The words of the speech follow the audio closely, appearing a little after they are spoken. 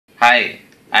Hi,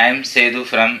 I am Sedu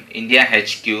from India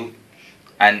HQ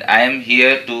and I am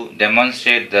here to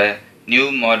demonstrate the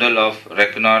new model of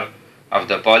Recknor of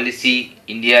the Policy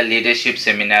India Leadership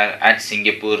Seminar at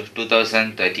Singapore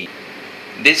 2013.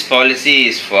 This policy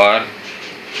is for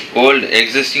old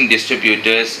existing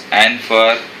distributors and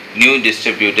for new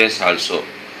distributors also.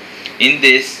 In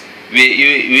this,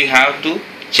 we have to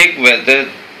check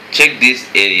this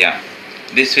area.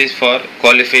 This is for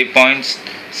qualify points,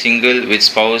 single with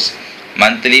spouse,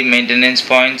 monthly maintenance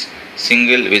points,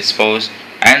 single with spouse,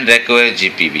 and require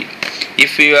GPB.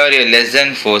 If you are a less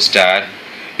than 4 star,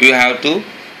 you have to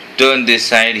turn this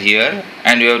side here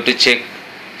and you have to check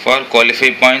for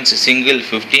qualify points, single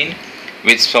 15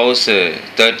 with spouse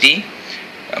 30,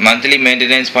 monthly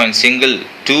maintenance points single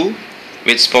 2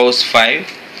 with spouse 5,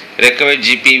 required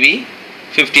GPV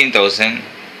 15,000.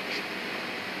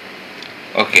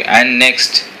 Okay, and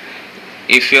next,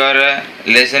 if you are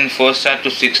less than 4 star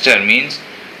to 6 star means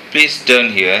please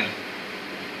turn here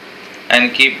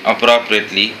and keep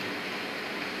appropriately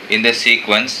in the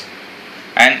sequence,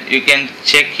 and you can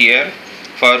check here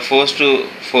for 4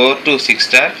 to 6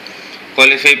 star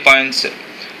qualify points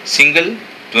single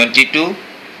 22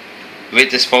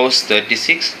 with spouse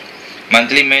 36,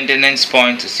 monthly maintenance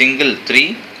points single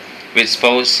 3 with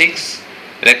spouse 6,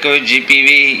 required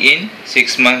GPV in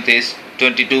 6 months is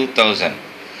 22,000.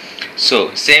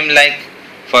 So same like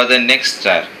for the next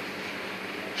star,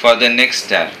 for the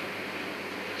next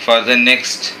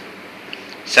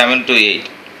 7 to 8.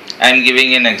 I am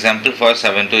giving an example for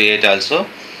 7 to 8 also.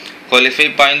 Qualify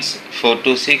points 4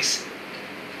 to 6,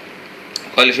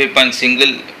 qualify points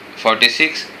single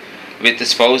 46 with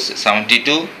spouse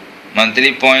 72,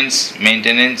 monthly points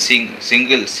maintenance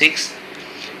single 6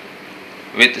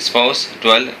 with spouse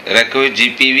 12, required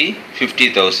GPV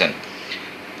 50,000.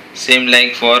 Same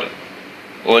like for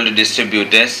old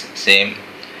distributors, same.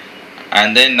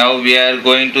 And then now we are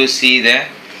going to see the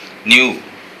new.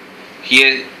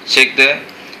 Here check the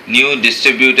new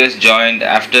distributors joined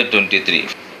after 23.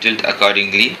 Tilt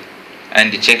accordingly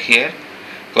and check here.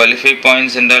 Qualify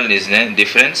points and all is the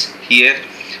difference. Here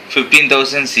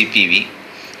 15,000 CPV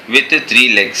with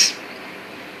 3 legs.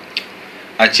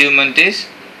 Achievement is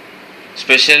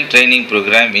special training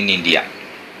program in India.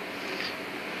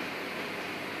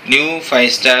 New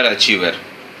 5-star achiever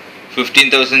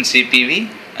 15,000 CPV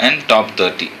and top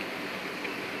 30.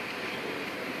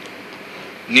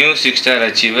 New 6-star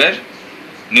achiever,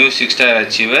 new 6-star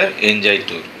achiever enjoy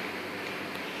tour.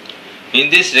 In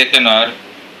this Recknor,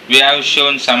 we have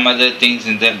shown some other things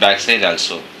in the backside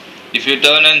also. If you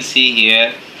turn and see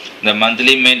here, the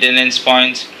monthly maintenance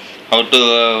points, how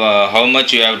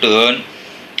much you have to earn,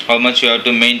 how much you have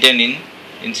to maintain in.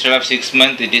 Instead of 6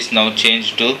 months, it is now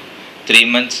changed to 3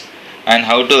 months, and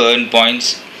how to earn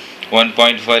points. 1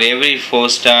 point for every 4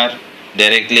 star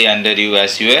directly under you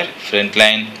as your front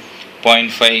line,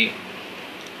 0.5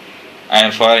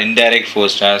 and for indirect 4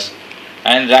 stars,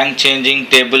 and rank changing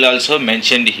table also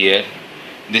mentioned here.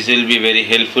 This will be very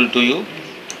helpful to you,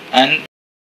 and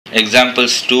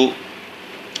examples too,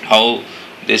 how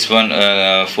this one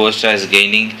 4 stars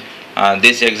gaining.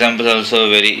 This example is also a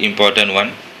very important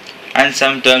one, and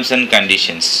some terms and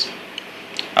conditions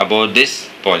about this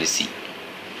policy.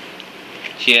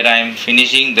 Here I am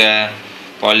finishing the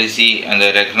policy and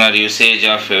the Recknor usage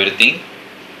of everything.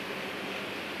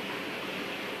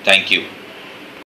 Thank you.